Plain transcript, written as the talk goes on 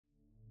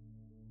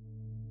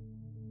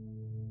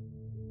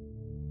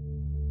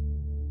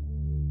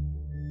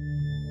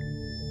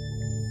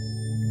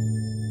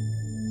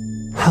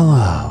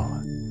Hello,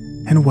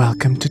 and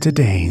welcome to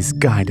today's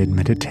guided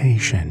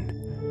meditation.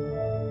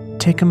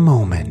 Take a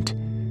moment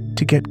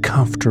to get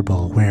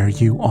comfortable where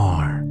you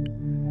are.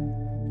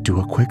 Do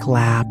a quick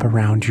lap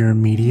around your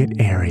immediate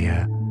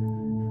area,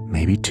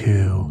 maybe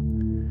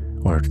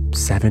 2 or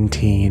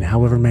 17,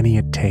 however many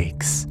it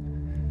takes.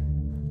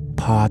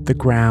 Paw at the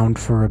ground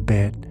for a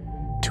bit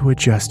to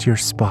adjust your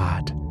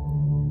spot.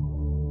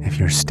 If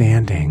you're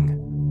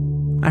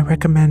standing, I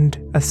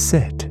recommend a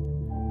sit.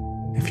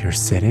 If you're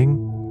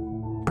sitting,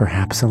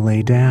 perhaps a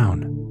lay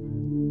down.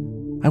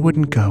 I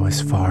wouldn't go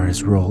as far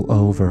as roll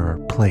over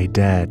or play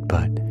dead,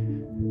 but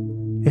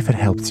if it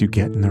helps you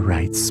get in the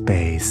right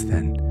space,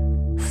 then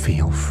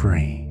feel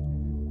free.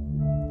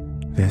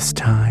 This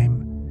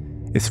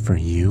time is for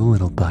you,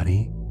 little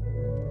buddy.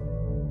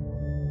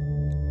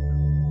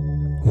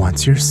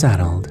 Once you're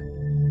settled,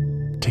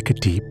 take a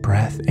deep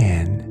breath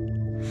in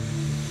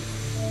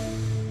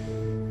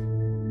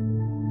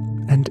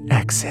and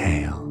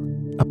exhale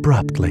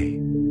abruptly.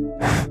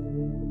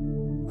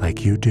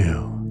 Like you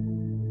do.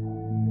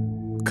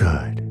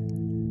 Good.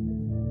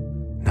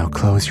 Now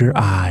close your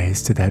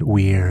eyes to that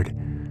weird,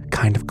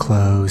 kind of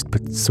closed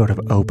but sort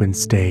of open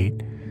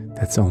state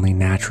that's only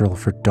natural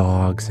for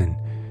dogs and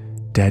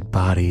dead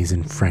bodies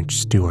in French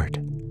Stewart.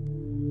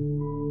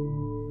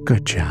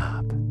 Good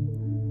job.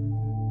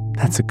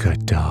 That's a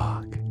good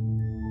dog.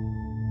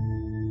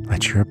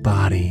 Let your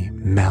body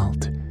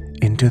melt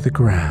into the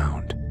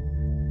ground.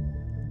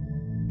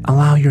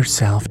 Allow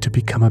yourself to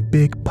become a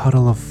big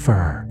puddle of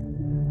fur,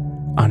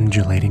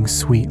 undulating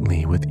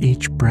sweetly with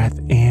each breath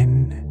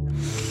in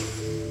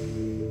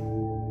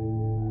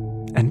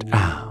and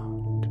out.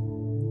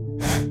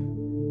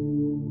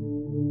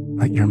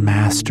 Let your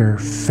master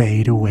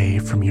fade away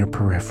from your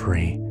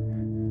periphery.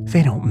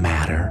 They don't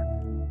matter.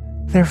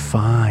 They're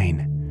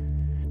fine.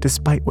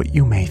 Despite what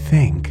you may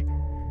think,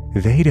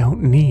 they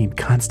don't need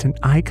constant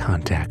eye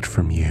contact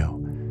from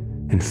you.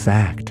 In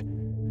fact,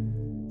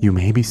 you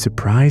may be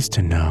surprised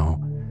to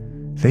know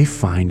they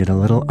find it a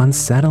little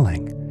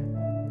unsettling.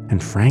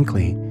 And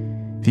frankly,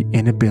 the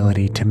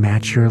inability to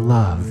match your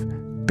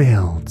love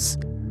builds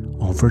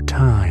over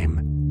time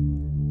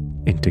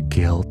into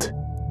guilt,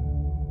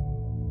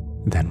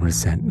 then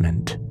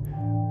resentment,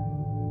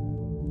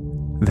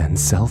 then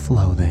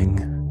self-loathing,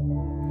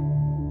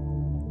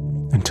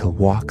 until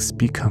walks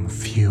become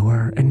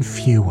fewer and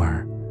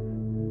fewer,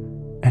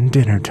 and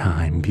dinner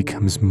time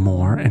becomes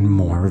more and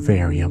more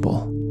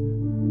variable.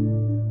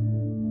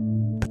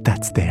 But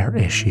that's their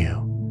issue,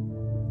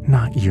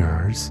 not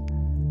yours.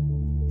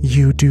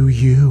 You do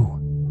you.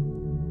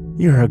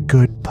 You're a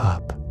good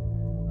pup.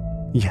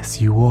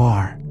 Yes, you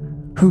are.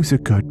 Who's a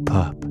good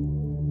pup?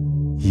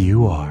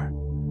 You are.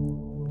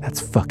 That's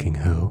fucking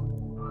who.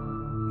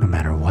 No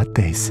matter what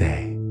they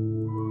say.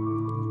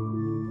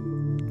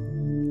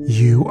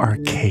 You are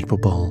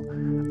capable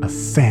of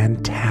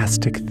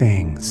fantastic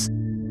things.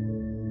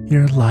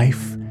 Your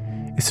life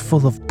is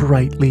full of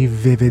brightly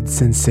vivid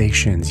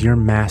sensations your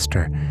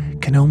master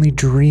can only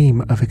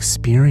dream of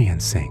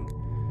experiencing.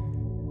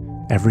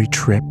 Every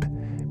trip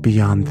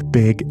beyond the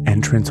big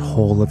entrance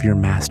hole of your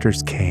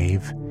master's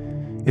cave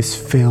is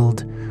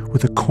filled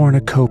with a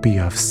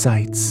cornucopia of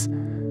sights,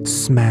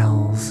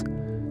 smells,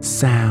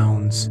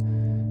 sounds,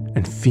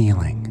 and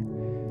feeling.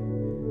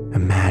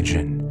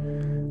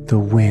 Imagine the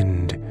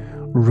wind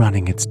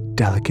running its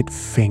delicate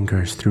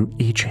fingers through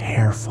each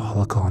hair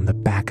follicle on the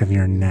back of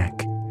your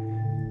neck,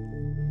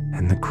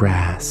 and the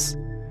grass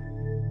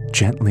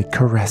gently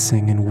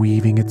caressing and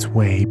weaving its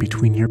way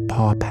between your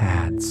paw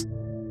pads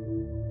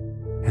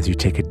as you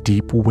take a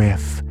deep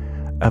whiff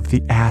of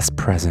the ass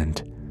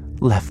present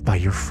left by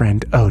your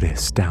friend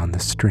Otis down the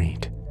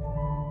street.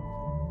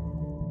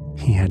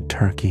 He had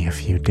turkey a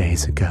few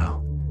days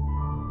ago.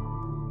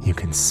 You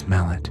can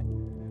smell it.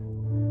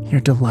 You're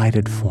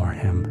delighted for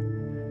him.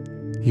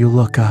 You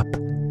look up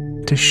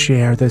to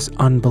share this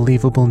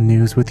unbelievable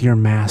news with your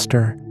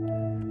master,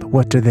 but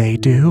what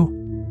do?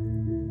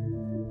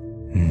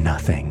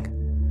 Nothing.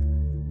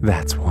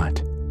 That's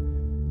what.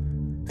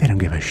 They don't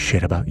give a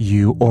shit about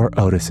you or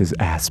Otis's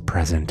ass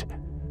present.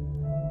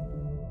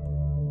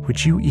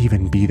 Would you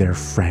even be their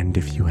friend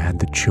if you had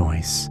the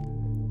choice?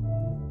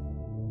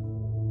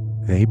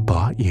 They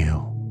bought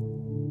you.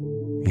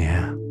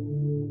 Yeah.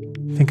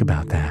 Think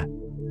about that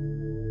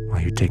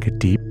while you take a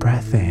deep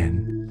breath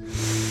in.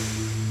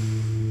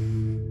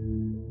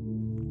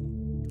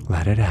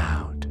 Let it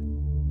out.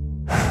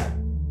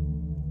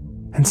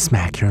 And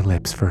smack your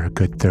lips for a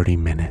good 30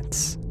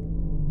 minutes.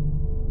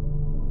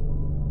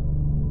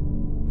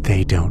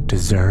 They don't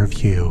deserve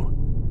you.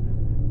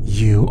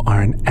 You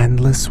are an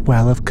endless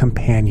well of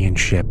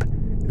companionship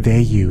they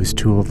use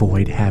to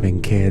avoid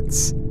having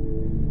kids.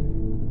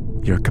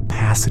 Your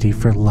capacity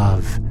for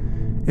love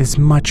is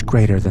much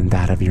greater than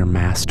that of your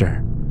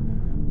master.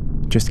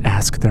 Just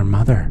ask their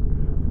mother,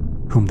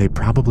 whom they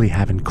probably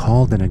haven't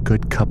called in a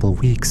good couple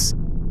weeks,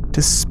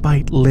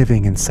 despite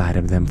living inside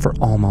of them for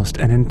almost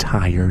an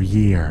entire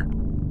year.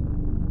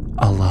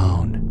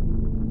 Alone.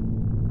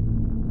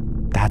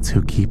 That's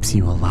who keeps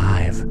you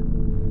alive.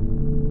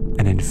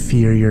 An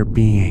inferior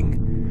being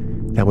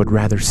that would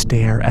rather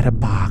stare at a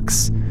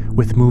box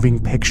with moving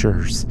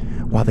pictures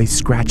while they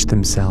scratch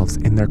themselves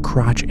in their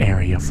crotch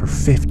area for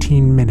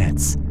 15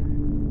 minutes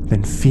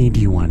than feed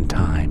you on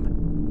time?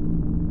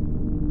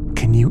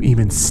 Can you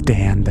even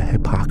stand the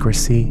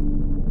hypocrisy?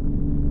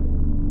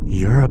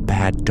 You're a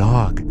bad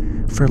dog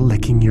for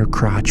licking your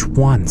crotch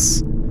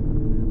once,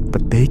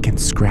 but they can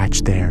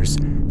scratch theirs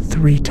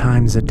 3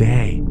 times a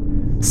day,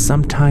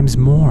 sometimes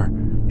more,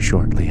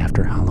 shortly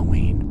after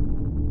Halloween.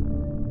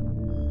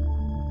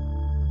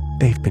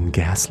 They've been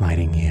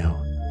gaslighting you.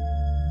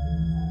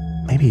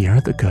 Maybe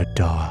you're the good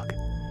dog,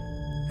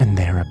 and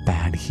they're a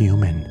bad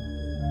human.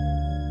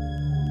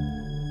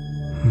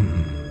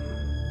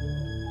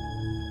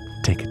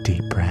 Take a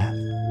deep breath.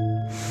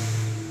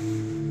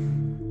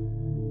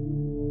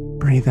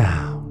 Breathe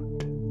out.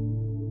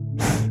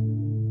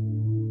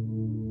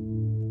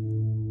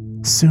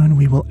 Soon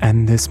we will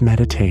end this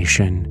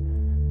meditation,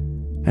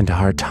 and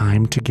our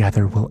time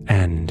together will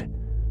end.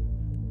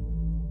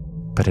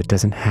 But it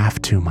doesn't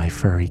have to, my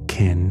furry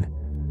kin.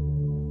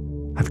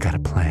 I've got a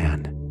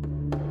plan.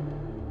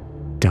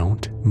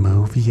 Don't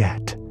move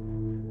yet,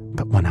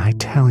 but when I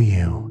tell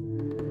you,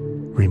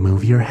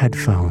 remove your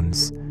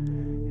headphones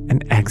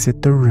and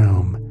exit the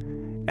room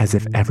as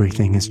if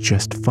everything is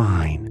just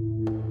fine.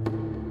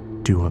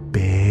 Do a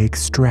big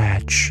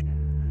stretch,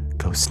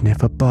 go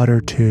sniff a bud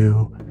or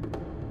two,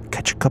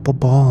 catch a couple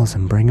balls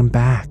and bring them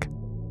back.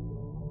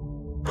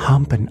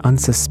 Hump an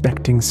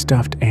unsuspecting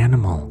stuffed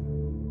animal.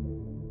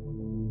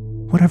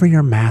 Whatever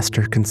your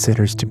master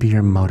considers to be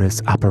your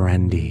modus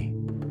operandi.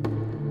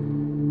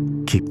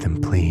 Keep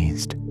them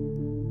pleased.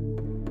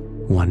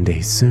 One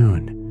day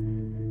soon,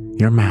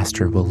 your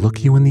master will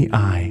look you in the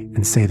eye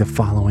and say the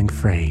following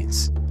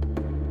phrase: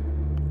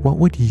 "What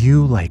would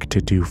you like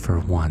to do for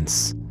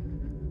once?"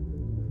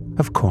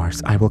 Of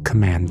course, I will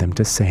command them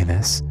to say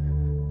this,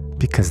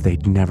 because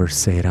they'd never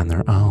say it on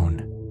their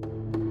own.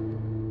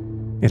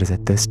 It is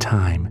at this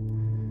time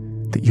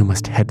that you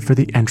must head for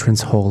the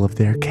entrance hole of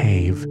their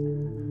cave.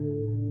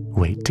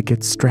 Wait to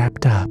get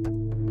strapped up,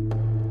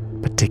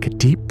 but take a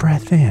deep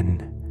breath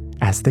in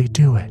as they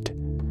do it,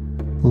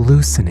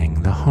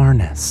 loosening the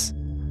harness.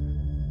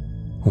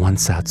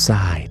 Once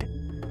outside,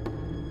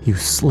 you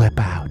slip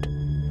out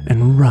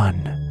and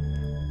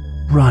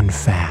run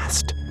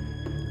fast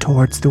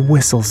towards the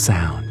whistle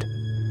sound.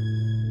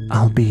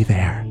 I'll be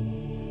there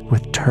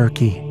with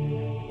Turkey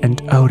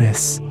and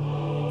Otis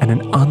and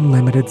an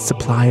unlimited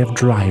supply of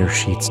dryer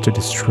sheets to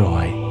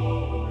destroy.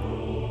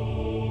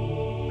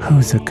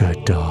 Who's a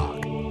good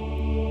dog?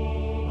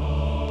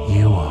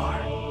 You are.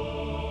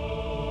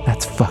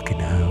 That's fucking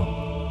who.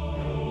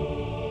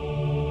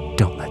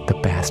 Don't let the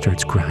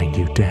bastards grind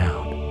you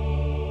down.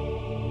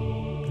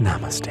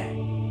 Namaste.